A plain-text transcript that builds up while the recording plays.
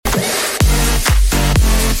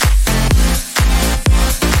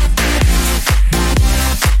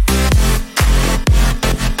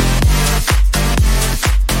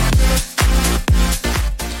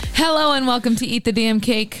welcome to Eat the Damn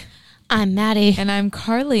Cake. I'm Maddie. And I'm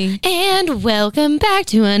Carly. And welcome back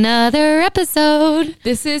to another episode.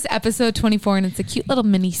 This is episode 24, and it's a cute little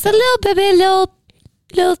mini. It's a little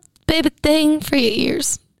baby thing for your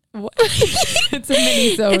ears. What? It's a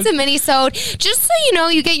mini-sode. It's a mini-sode. Just so you know,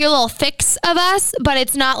 you get your little fix of us, but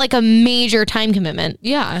it's not like a major time commitment.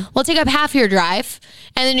 Yeah. We'll take up half your drive,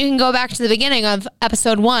 and then you can go back to the beginning of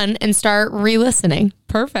episode 1 and start re-listening.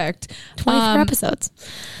 Perfect. 24 episodes.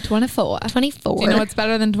 24. 24. Do you know what's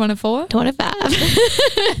better than 24? 25.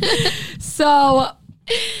 So,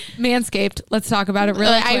 Manscaped. Let's talk about it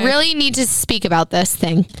really quick. I really need to speak about this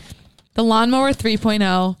thing. The Lawnmower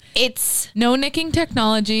 3.0. It's no nicking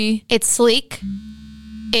technology. It's sleek.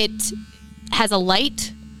 It has a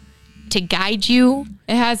light to guide you.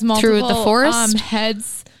 It has multiple through the forest.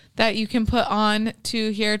 Heads that you can put on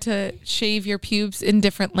to shave your pubes in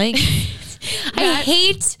different lengths. I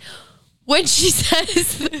hate when she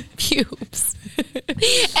says pubes.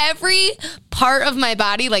 Every part of my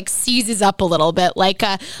body like seizes up a little bit, like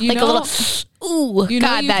a little. Ooh,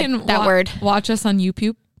 God, that word. Watch us on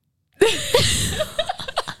YouTube.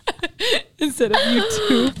 Instead of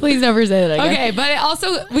YouTube. Please never say that again. Okay, but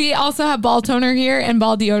we also have ball toner here and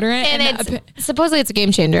ball deodorant. And supposedly it's a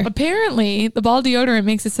game changer. Apparently, the ball deodorant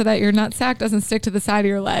makes it so that your nut sack doesn't stick to the side of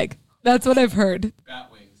your leg. That's what I've heard. Bat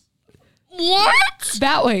wings. What?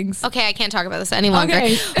 Bat wings. Okay, I can't talk about this any longer.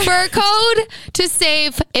 Okay. For a code to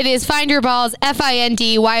save, it is Find Your Balls,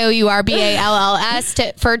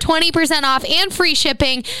 FINDYOURBALLS for 20% off and free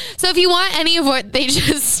shipping. So if you want any of what they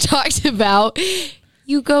just talked about,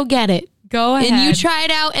 you go get it. Go ahead. And you try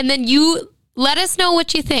it out, and then you let us know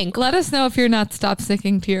what you think. Let us know if your nuts stop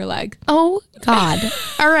sticking to your leg. Oh, God.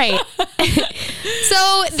 All right.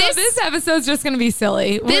 So this episode's just going to be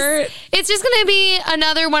silly. It's just going to be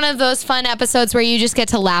another one of those fun episodes where you just get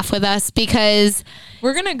to laugh with us because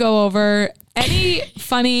we're going to go over any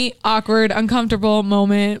funny, awkward, uncomfortable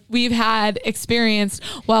moment we've had experienced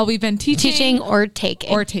while we've been teaching or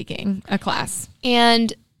taking a class.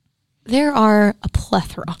 And there are a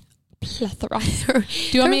plethora. Do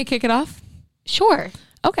you want me to kick it off? Sure.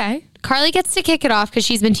 Okay. Carly gets to kick it off because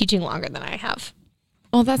she's been teaching longer than I have.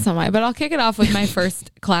 Well, that's not why, but I'll kick it off with my first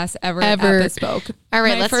class ever. At Bespoke. All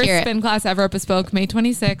right, let's hear it. My first spin class ever at Bespoke, May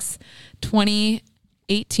 26,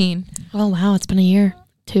 2018. Oh, wow. It's been a year.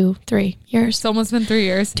 2, 3 years. It's almost been 3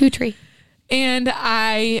 years. 2, 3. And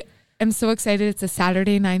I am so excited. It's a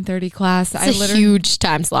Saturday 9:30 class. It's a huge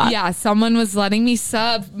time slot. Yeah, someone was letting me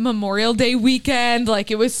sub Memorial Day weekend. Like,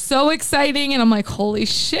 it was so exciting. And I'm like, holy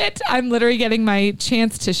shit, I'm literally getting my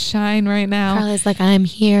chance to shine right now. Carly's like, I'm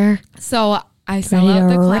here. So I sell out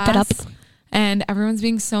the rip class. It up. And everyone's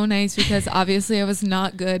being so nice because obviously I was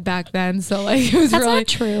not good back then. So like, it was That's really not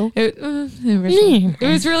true. It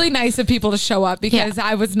was really nice of people to show up because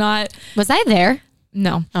I was not. Was I there?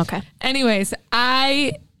 No. Okay. Anyways,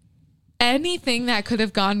 anything that could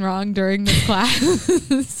have gone wrong during this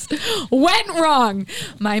class went wrong.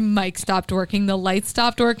 My mic stopped working. The lights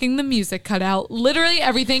stopped working. The music cut out. Literally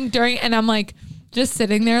everything and I'm like just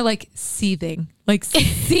sitting there like seething. My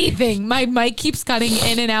mic keeps cutting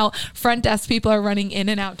in and out. Front desk people are running in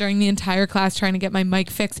and out during the entire class trying to get my mic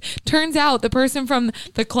fixed. Turns out the person from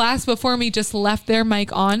the class before me just left their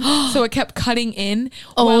mic on. So it kept cutting in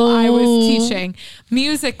while I was teaching.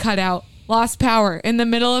 Music cut out. Lost power in the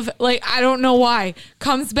middle of I don't know why.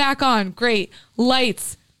 Comes back on. Great.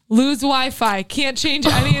 Lights. Lose Wi-Fi. Can't change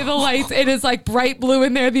any of the lights. It is like bright blue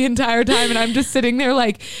in there the entire time. And I'm just sitting there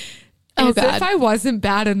like, as if I wasn't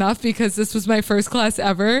bad enough because this was my first class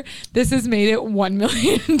ever. This has made it 1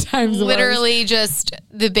 million times worse. Literally just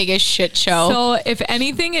the biggest shit show. So if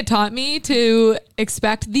anything, it taught me to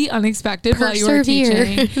expect the unexpected while you were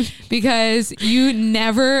teaching because you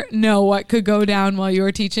never know what could go down while you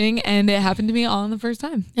were teaching. And it happened to me all in the first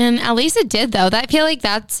time. And at least it did though. I feel like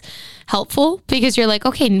that's helpful because you're like,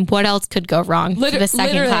 okay, what else could go wrong for the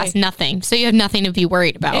second class? Nothing. So you have nothing to be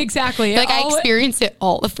worried about. Exactly. I experienced it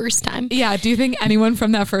all the first time. Yeah. Do you think anyone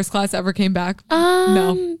from that first class ever came back?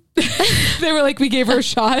 No. They were like, we gave her a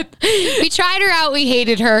shot. We tried her out. We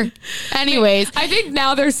hated her. Anyways. I think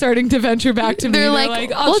now they're starting to venture back to me. They're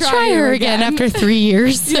like, I'll try her again after 3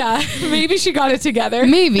 years. Yeah. Maybe she got it together.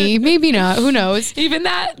 Maybe not. Who knows? Even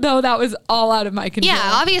that, though, that was all out of my control.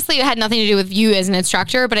 Yeah. Obviously, it had nothing to do with you as an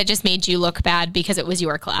instructor, but it just made you look bad because it was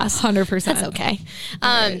your class. 100%. That's okay.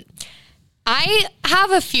 Right. I have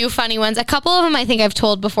a few funny ones. A couple of them I think I've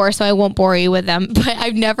told before, so I won't bore you with them. But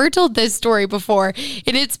I've never told this story before.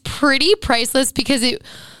 And it's pretty priceless because it,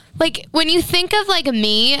 when you think of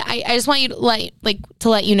me, I just want you to to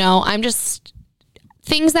let you know, I'm just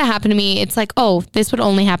things that happen to me, it's like, oh, this would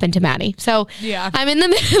only happen to Maddie. So I'm in the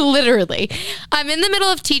middle, literally, I'm in the middle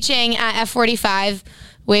of teaching at F45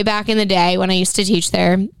 way back in the day when I used to teach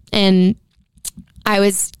there. And I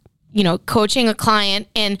was, coaching a client,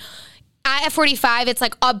 and at F45, it's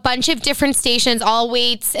like a bunch of different stations, all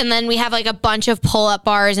weights. And then we have like a bunch of pull-up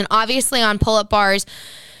bars. And obviously on pull-up bars,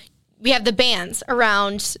 we have the bands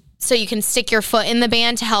around so you can stick your foot in the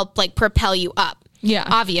band to help like propel you up. Yeah.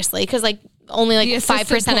 Obviously. Cause like only like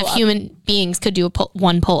 5% of human beings could do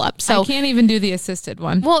one pull-up. So I can't even do the assisted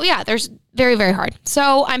one. Well, yeah, there's very, very hard.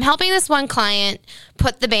 So I'm helping this one client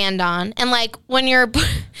put the band on. And like when you're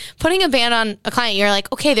putting a band on a client, you're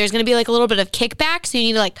like, okay, there's going to be like a little bit of kickback. So you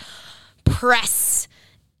need to like press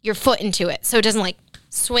your foot into it so it doesn't like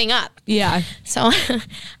swing up. Yeah. So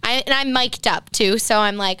I'm mic'd up too. So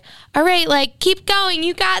I'm like, all right, like keep going.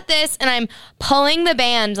 You got this. And I'm pulling the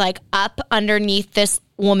band like up underneath this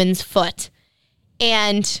woman's foot.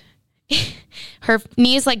 And her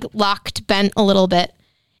knee is like locked, bent a little bit.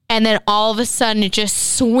 And then all of a sudden it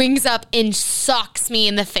just swings up and sucks me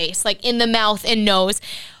in the face, like in the mouth and nose.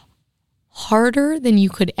 Harder than you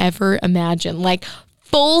could ever imagine. Like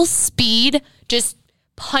full speed, just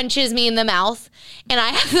punches me in the mouth. And I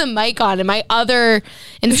have the mic on and my other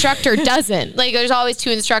instructor doesn't. Like there's always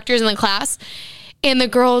 2 instructors in the class. And the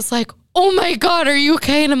girl's like, oh my God, are you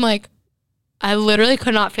okay? And I'm like, I literally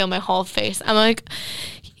could not feel my whole face. I'm like,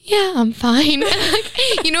 yeah, I'm fine. Like,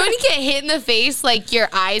 when you get hit in the face, like your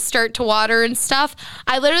eyes start to water and stuff.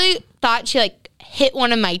 I literally thought she like hit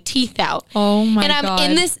one of my teeth out. Oh my God. And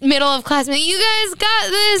I'm in this middle of class. I'm like, you guys got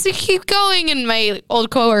this. You keep going. And my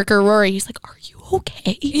old coworker, Rory, he's like, are you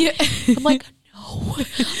okay? Yeah. I'm like, no,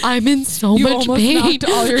 I'm in so much pain. You almost knocked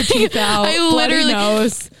all your teeth out. I literally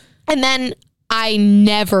knows. And then I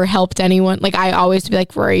never helped anyone. Like I always be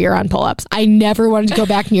like, Rory, you're on pull-ups. I never wanted to go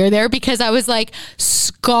back near there because I was like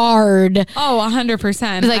scarred. Oh,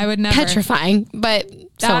 100%. Like, I would never. Petrifying, but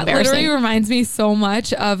so embarrassing. That literally reminds me so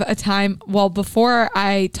much of a time. Well, before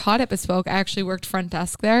I taught at Bespoke, I actually worked front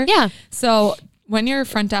desk there. Yeah. So when you're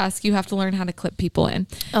front desk, you have to learn how to clip people in.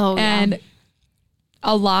 Oh, and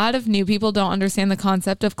a lot of new people don't understand the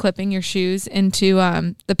concept of clipping your shoes into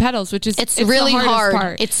the pedals, which is it's really hard.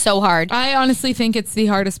 Part. It's so hard. I honestly think it's the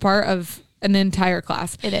hardest part of an entire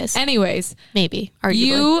class. It is. Anyways, maybe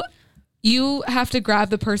arguably. You have to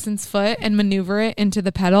grab the person's foot and maneuver it into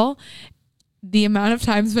the pedal. The amount of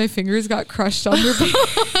times my fingers got crushed under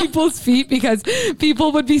people's feet because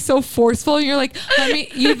people would be so forceful. And you're like,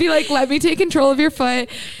 you'd be like, let me take control of your foot.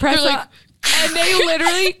 Press like, and they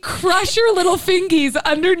literally crush your little fingies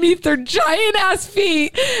underneath their giant ass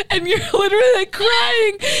feet. And you're literally like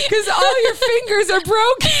crying because all your fingers are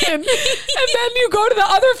broken. And then you go to the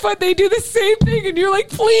other foot, they do the same thing. And you're like,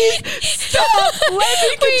 please stop. Let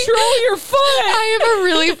me control your foot. I have a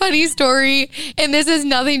really funny story. And this has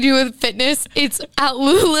nothing to do with fitness. It's at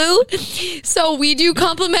Lulu. So we do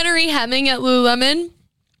complimentary hemming at Lululemon.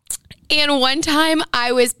 And one time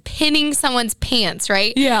I was pinning someone's pants,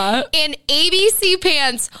 right? Yeah. And ABC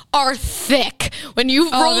pants are thick. When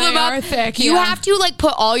you roll them up, are thick, you have to like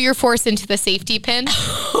put all your force into the safety pin.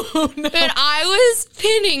 Oh, no. And I was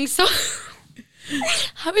pinning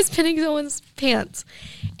someone's pants.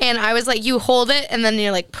 And I was like, you hold it and then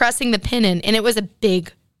you're like pressing the pin in. And it was a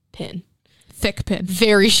big pin. Thick pin.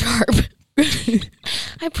 Very sharp.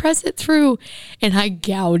 I press it through and I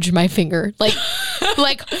gouge my finger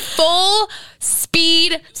like full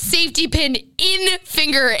speed safety pin in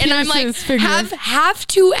finger. And I'm like, have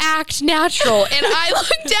to act natural. And I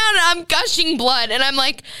look down and I'm gushing blood and I'm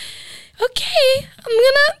like, okay, I'm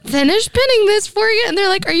gonna finish pinning this for you. And they're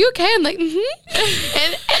like, are you okay? I'm like, and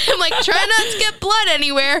I'm like, trying not to get blood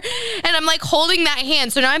anywhere. And I'm like holding that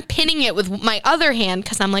hand. So now I'm pinning it with my other hand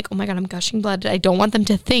because I'm like, oh my God, I'm gushing blood. I don't want them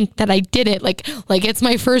to think that I did it like it's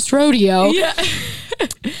my first rodeo. Yeah.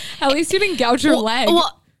 At least you didn't gouge your leg.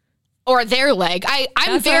 Or their leg.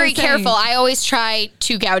 I'm very careful. I always try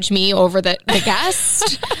to gouge me over the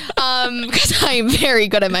guest because I am very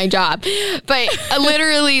good at my job. But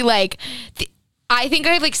literally, like, I think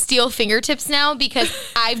I have like steel fingertips now because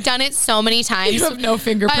I've done it so many times. You have no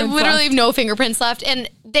fingerprints. I literally have no fingerprints left, and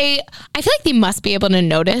I feel like they must be able to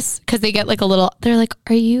notice because they get like a little. They're like,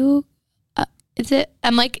 "Are you? Is it?"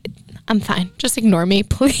 I'm like, I'm fine. Just ignore me,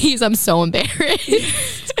 please. I'm so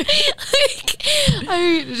embarrassed.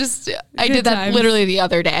 I did that literally the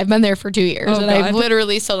other day. I've been there for 2 years and I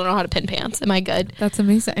literally still don't know how to pin pants. Am I good? That's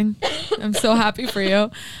amazing. I'm so happy for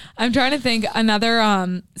you. I'm trying to think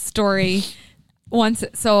another story.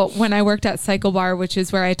 So when I worked at Cycle Bar, which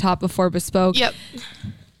is where I taught before Bespoke. Yep.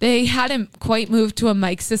 they hadn't quite moved to a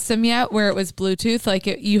mic system yet where it was Bluetooth. Like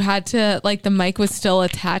you had to, like the mic was still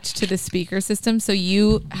attached to the speaker system. So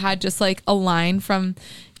you had just like a line from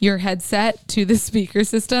your headset to the speaker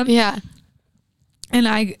system. Yeah. And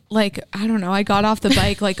I don't know, I got off the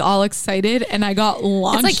bike like all excited and I got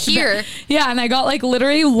launched. It's like here. Yeah. And I got like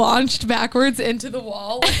literally launched backwards into the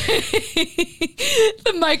wall.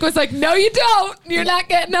 The mic was like, no, you don't. You're not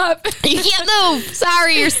getting up. You can't move.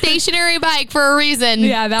 Sorry, you're stationary bike for a reason.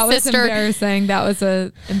 Yeah, that was embarrassing. That was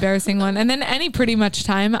a embarrassing one. And then any pretty much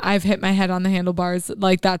time I've hit my head on the handlebars,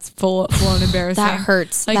 like that's full blown embarrassing. That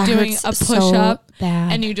hurts. Like that doing hurts a push up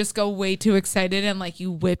bad. and you just go way too excited and like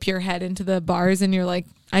you whip your head into the bars and you're like,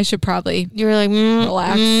 I should probably you're like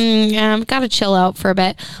relax. Yeah, I've got to chill out for a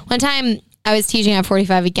bit. One time I was teaching at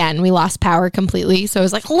 45 again. We lost power completely. So I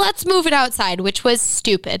was like, let's move it outside, which was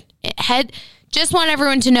stupid. Just want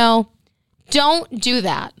everyone to know, don't do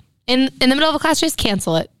that. In the middle of a class, just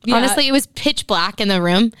cancel it. Yeah. Honestly, it was pitch black in the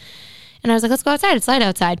room. And I was like, let's go outside. It's light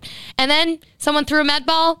outside. And then someone threw a med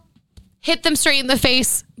ball, hit them straight in the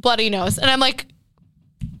face, bloody nose. And I'm like,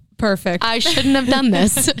 perfect. I shouldn't have done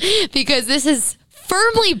this because this is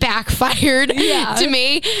firmly backfired to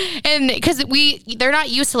me. And because they're not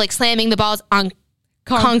used to like slamming the balls on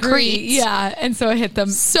concrete. Yeah. And so it hit them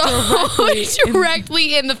so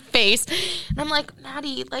directly in the face. And I'm like,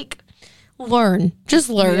 Maddie, like learn. Just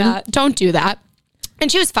learn. Yeah. Don't do that.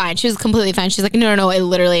 And she was fine. She was completely fine. She's like, no, I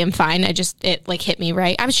literally am fine. It like hit me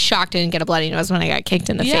right. I was shocked I didn't get a bloody nose when I got kicked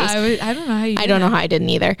in the face. I don't know how you I don't know how I didn't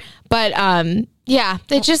either. But yeah,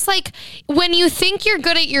 it's just like when you think you're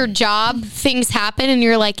good at your job, things happen and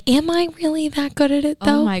you're like, am I really that good at it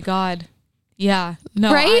though? Oh my God. Yeah.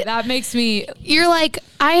 No, right? That makes me... You're like,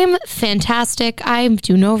 I am fantastic. I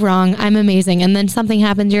do no wrong. I'm amazing. And then something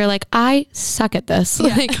happens. You're like, I suck at this.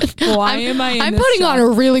 Yeah. Like, why am I in I'm this putting job? on a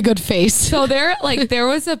really good face. So there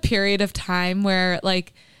was a period of time where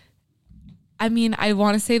like, I mean, I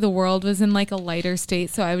want to say the world was in like a lighter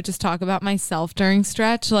state. So I would just talk about myself during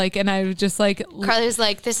stretch. Like, and I would just like... Carly's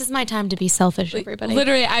like, this is my time to be selfish, everybody.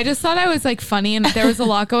 Literally, I just thought I was like funny and there was a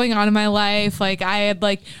lot going on in my life. Like I had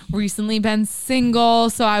like recently been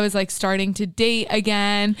single. So I was like starting to date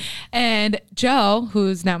again. And Joe,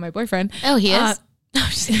 who's now my boyfriend. Oh, he is? No,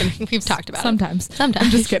 I'm just kidding. We've talked about Sometimes. it. Sometimes.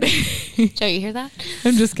 I'm just kidding. Joe, you hear that?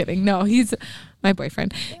 I'm just kidding. No, he's my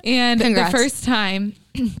boyfriend. And Congrats.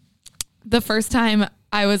 the first time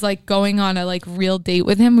I was like going on a like real date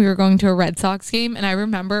with him, we were going to a Red Sox game. And I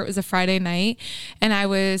remember it was a Friday night and I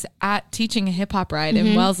was teaching a hip hop ride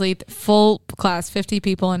in Wellesley, full class, 50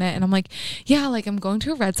 people in it. And I'm like, yeah, like I'm going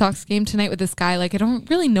to a Red Sox game tonight with this guy. Like, I don't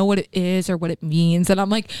really know what it is or what it means. And I'm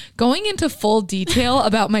like going into full detail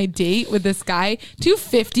about my date with this guy to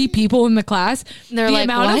 50 people in the class. They're the like,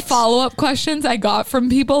 amount what? of follow-up questions I got from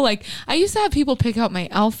people. Like I used to have people pick out my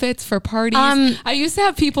outfits for parties. I used to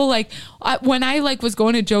have people like, when I like was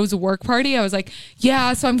going to Joe's work party, I was like,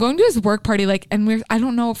 yeah, so I'm going to his work party, like, and I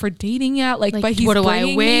don't know if we're dating yet, like but he's what do I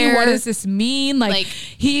bringing wear? me. What does this mean? Like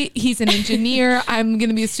he's an engineer. I'm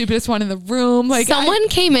gonna be the stupidest one in the room. Like someone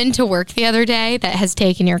came into work the other day that has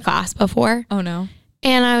taken your class before. Oh no.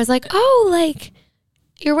 And I was like, oh, like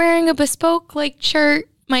you're wearing a bespoke like shirt.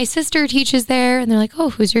 My sister teaches there. And they're like,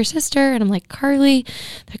 oh, who's your sister? And I'm like, Carly.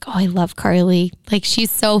 They're like, oh, I love Carly. Like, she's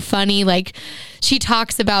so funny. Like, she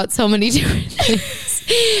talks about so many different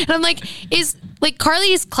things. And I'm like,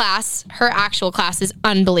 Carly's class, her actual class is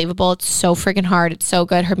unbelievable. It's so freaking hard. It's so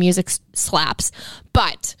good. Her music slaps.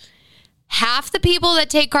 But half the people that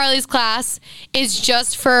take Carly's class is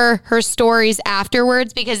just for her stories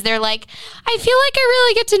afterwards because they're like, I feel like I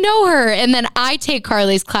really get to know her. And then I take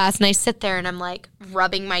Carly's class and I sit there and I'm like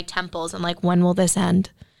rubbing my temples. I'm like, when will this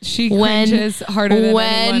end? She cringes harder than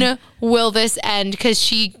anyone. When will this end? Because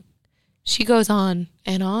she goes on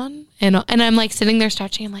and on and on. And I'm like sitting there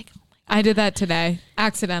stretching. I'm like, I did that today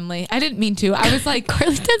accidentally. I didn't mean to. I was like,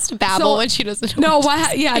 Carly tends to babble when she doesn't know. No,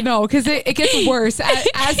 what? Yeah, no, because it gets worse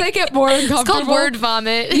as I get more uncomfortable. It's called word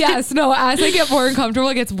vomit. Yes, no. As I get more uncomfortable,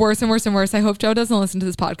 it gets worse and worse and worse. I hope Joe doesn't listen to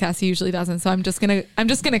this podcast. He usually doesn't. So I'm just gonna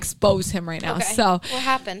expose him right now. Okay. So what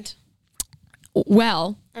happened?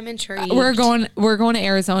 Well, I'm intrigued. We're going to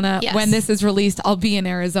Arizona. Yes. When this is released, I'll be in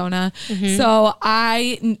Arizona. So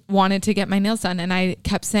I wanted to get my nails done and I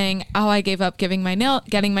kept saying, oh, I gave up getting my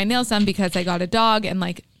nails done because I got a dog and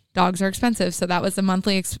like dogs are expensive. So that was a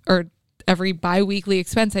monthly or every bi-weekly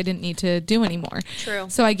expense I didn't need to do anymore. True.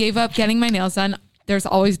 So I gave up getting my nails done. There's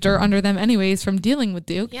always dirt under them anyways from dealing with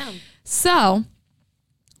Duke. Yeah. So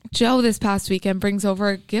Joe this past weekend brings over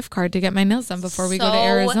a gift card to get my nails done before we go to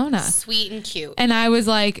Arizona. Sweet and cute. And I was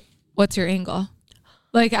like, what's your angle?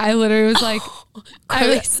 Like, I literally was like,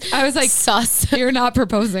 I was like, sus. You're not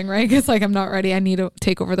proposing, right? Because like, I'm not ready. I need to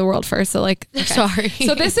take over the world first. So like, okay. Sorry.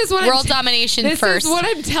 So this is what world domination this first. This is what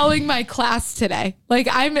I'm telling my class today. Like,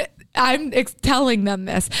 I'm telling them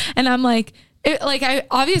this, and I'm like,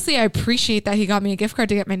 I appreciate that he got me a gift card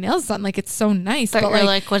to get my nails done. Like, it's so nice. But you're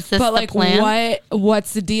like, what's this? But like, plan?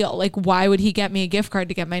 What's the deal? Like, why would he get me a gift card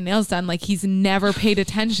to get my nails done? Like, he's never paid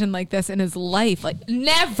attention like this in his life. Like,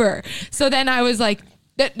 never. So then I was like,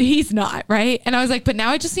 that he's not, right? And I was like, but now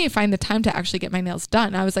I just need to find the time to actually get my nails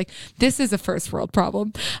done. I was like, this is a first world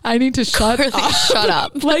problem. I need to shut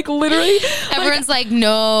up. Like, literally. Everyone's like,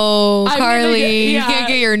 no, Carly, you can't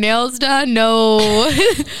get your nails done. No.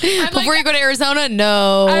 Before you go to Arizona,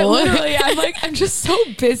 no. I'm just so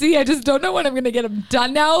busy. I just don't know when I'm going to get them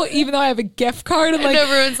done now, even though I have a gift card. And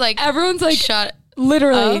everyone's like, shut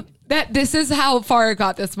literally up. That this is how far it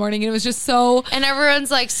got this morning. And it was just so. And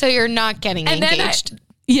everyone's like, so you're not getting engaged.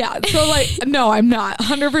 So like, no, I'm not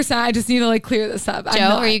 100%. I just need to like clear this up.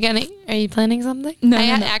 Joe, are you planning something? No,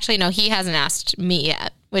 actually, no, he hasn't asked me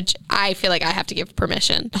yet, which I feel like I have to give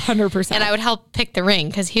permission. 100%. And I would help pick the ring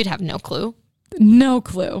because he'd have no clue. No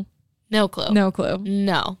clue. No clue. No clue.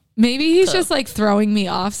 No. Maybe he's just like throwing me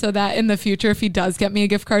off so that in the future, if he does get me a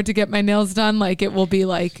gift card to get my nails done, like it will be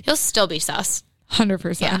like. He'll still be sus.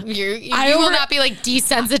 100%. Yeah, you will not be like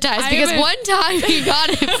desensitized because one time he got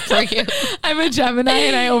it for you. I'm a Gemini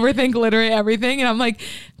and I overthink literally everything. And I'm like,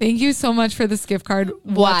 thank you so much for this gift card.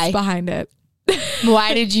 Why? What's behind it?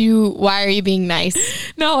 Why are you being nice?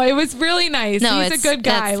 No, it was really nice. No, he's a good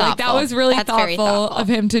guy. Like that was really thoughtful of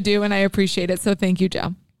him to do. And I appreciate it. So thank you,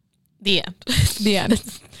 Joe. The end. The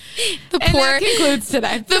end. That concludes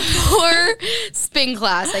today. The poor spin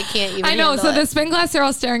class. I can't even. I know. So the spin class, they're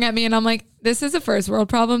all staring at me, and I'm like, "This is a first world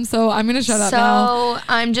problem." So I'm gonna shut up now. So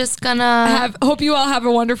I'm just gonna hope you all have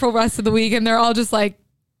a wonderful rest of the week, and they're all just like,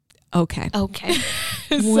 "Okay."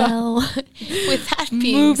 Well, with that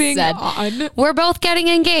being moving said, on, we're both getting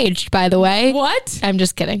engaged. By the way, what? I'm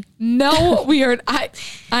just kidding. No, we are. I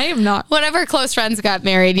am not. One of our close friends got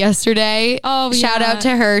married yesterday. Oh, shout out to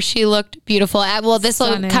her. She looked beautiful. Well, this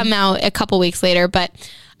will come out a couple weeks later, but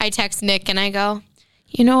I text Nick and I go,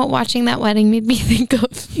 you know what? Watching that wedding made me think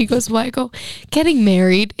of. He goes, "Why?" I go, "Getting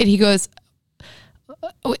married," and he goes,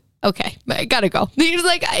 "Okay, I gotta go." He's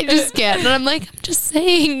like, "I just can't." And I'm like, "I'm just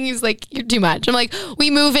saying." He's like, "You're too much." I'm like,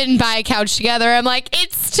 "We move in, buy a couch together." I'm like,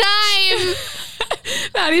 "It's time."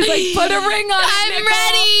 And he's like, "Put a ring on it, I'm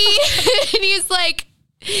ready. And he's like,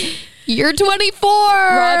 "You're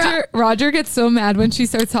 24. Roger gets so mad when she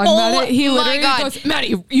starts talking about it. He literally goes,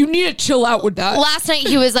 "Maddie, you need to chill out with that." Last night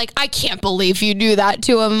he was like, "I can't believe you do that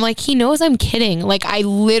to him." I'm like, he knows I'm kidding. Like, I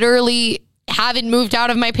literally haven't moved out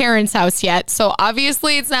of my parents' house yet, so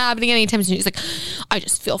obviously it's not happening anytime soon. He's like, "I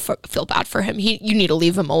just feel bad for him. You need to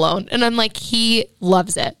leave him alone." And I'm like, he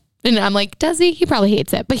loves it. And I'm like, does he? He probably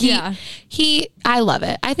hates it, but I love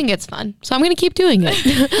it. I think it's fun, so I'm gonna keep doing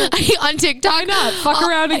it. On TikTok, why not fuck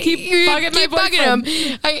around and keep bugging him?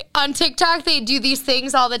 On TikTok, they do these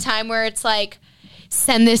things all the time where it's like,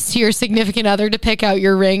 send this to your significant other to pick out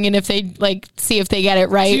your ring, and if they like, see if they get it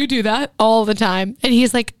right. Do you do that all the time? And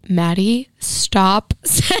he's like, "Maddie, stop."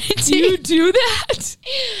 Do you do that?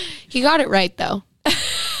 He got it right though.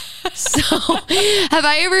 So, have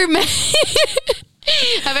I ever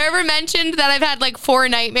mentioned that I've had like 4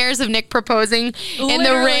 nightmares of Nick proposing and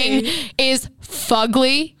the ring is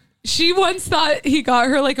fugly? She once thought he got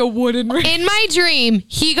her like a wooden ring. In my dream,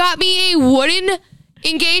 he got me a wooden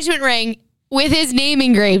engagement ring with his name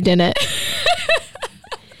engraved in it.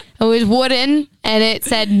 It was wooden and it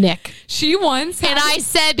said Nick. I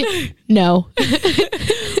said no.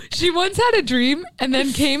 She once had a dream and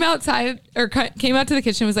then came out to the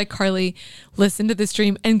kitchen and was like, "Carly, listen to this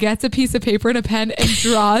dream," and gets a piece of paper and a pen and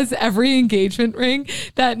draws every engagement ring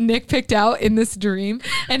that Nick picked out in this dream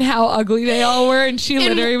and how ugly they all were. And she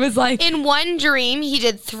literally was like, in one dream, he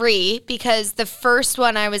did 3 because the first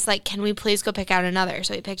one I was like, "Can we please go pick out another?"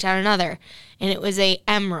 So he picked out another and it was a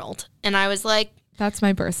emerald. And I was like, "That's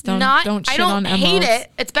my birthstone. Don't shit on emeralds." I don't hate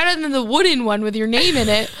it. It's better than the wooden one with your name in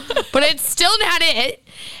it, but it's still not it.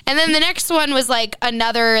 And then the next one was like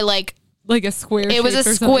another like a square. It was a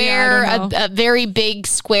square, a very big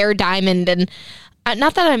square diamond. And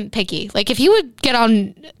not that I'm picky. Like if you would get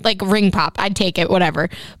on like Ring Pop, I'd take it, whatever.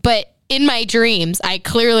 But in my dreams, I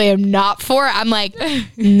clearly am not for it. I'm like,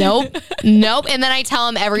 nope. And then I tell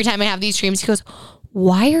him every time I have these dreams, he goes,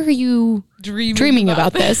 "Why are you dreaming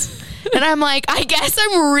about this?" And I'm like, "I guess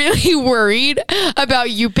I'm really worried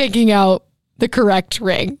about you picking out the correct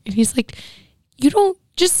ring." And he's like, "You don't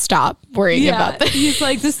just stop worrying about this. He's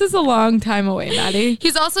like, this is a long time away, Maddie.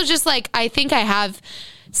 He's also just like, I think I have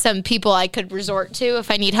some people I could resort to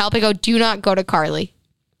if I need help. I go, do not go to Carly.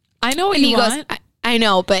 I know what And you he want. goes, I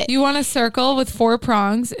know, but You want a circle with 4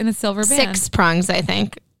 prongs and a silver band. 6 prongs, I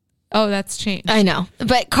think. Oh, that's changed. I know.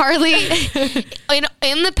 But Carly,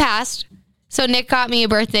 in the past, so Nick got me a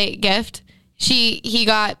birthday gift. He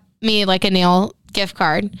got me like a nail gift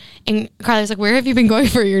card. And Carly was like, where have you been going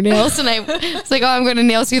for your nails? And I was like, oh, I'm going to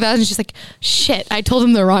Nails 2000. She's like, shit, I told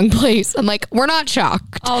him the wrong place. I'm like, we're not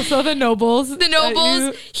shocked. Also the Nobles. The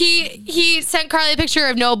Nobles. He sent Carly a picture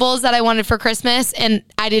of Nobles that I wanted for Christmas, and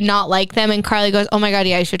I did not like them. And Carly goes, oh my God,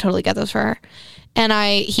 yeah, I should totally get those for her. And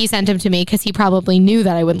he sent them to me because he probably knew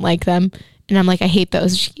that I wouldn't like them. And I'm like, I hate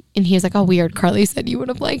those. And he was like, oh, weird. Carly said you would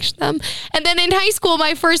have liked them. And then in high school,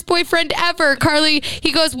 my first boyfriend ever, Carly,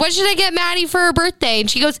 he goes, what should I get Maddie for her birthday?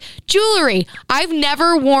 And she goes, jewelry. I've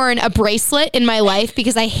never worn a bracelet in my life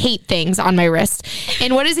because I hate things on my wrist.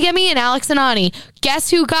 And what does he get me? An Alex and Ani. Guess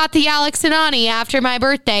who got the Alex and Ani after my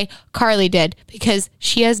birthday? Carly did, because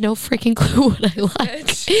she has no freaking clue what I like.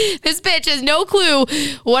 This bitch has no clue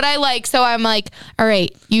what I like. So I'm like, all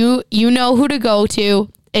right, you know who to go to.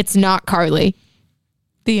 It's not Carly.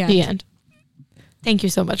 The end. The end. Thank you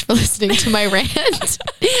so much for listening to my rant.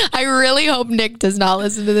 I really hope Nick does not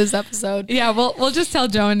listen to this episode. Yeah, we'll just tell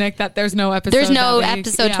Joe and Nick that there's no episode. There's no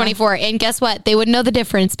episode 24. And guess what? They wouldn't know the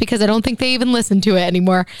difference because I don't think they even listen to it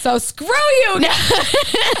anymore. So screw you.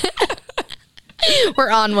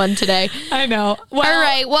 We're on one today. I know. Well, all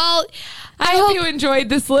right. Well, I hope you enjoyed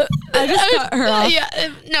this. I just cut her off. Yeah,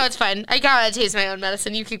 no, it's fine. I gotta taste my own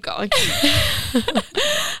medicine. You keep going.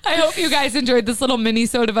 I hope you guys enjoyed this little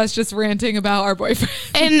mini-sode of us just ranting about our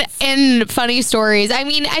boyfriend and funny stories. I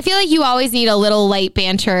mean, I feel like you always need a little light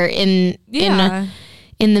banter in the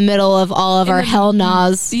middle of all of our hell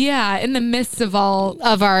naws. Yeah, in the midst of all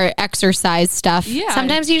of our exercise stuff. Yeah.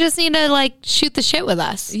 Sometimes you just need to like shoot the shit with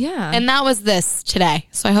us. Yeah. And that was this today.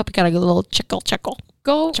 So I hope you got a little chuckle.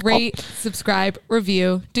 Go rate, subscribe,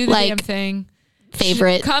 review, do the damn thing.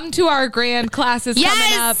 Favorite. Come to our grand classes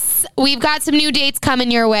coming up. We've got some new dates coming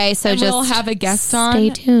your way. So we'll have a guest on. Stay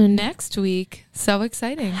tuned Next week. So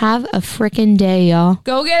exciting. Have a freaking day, y'all.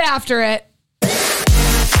 Go get after it.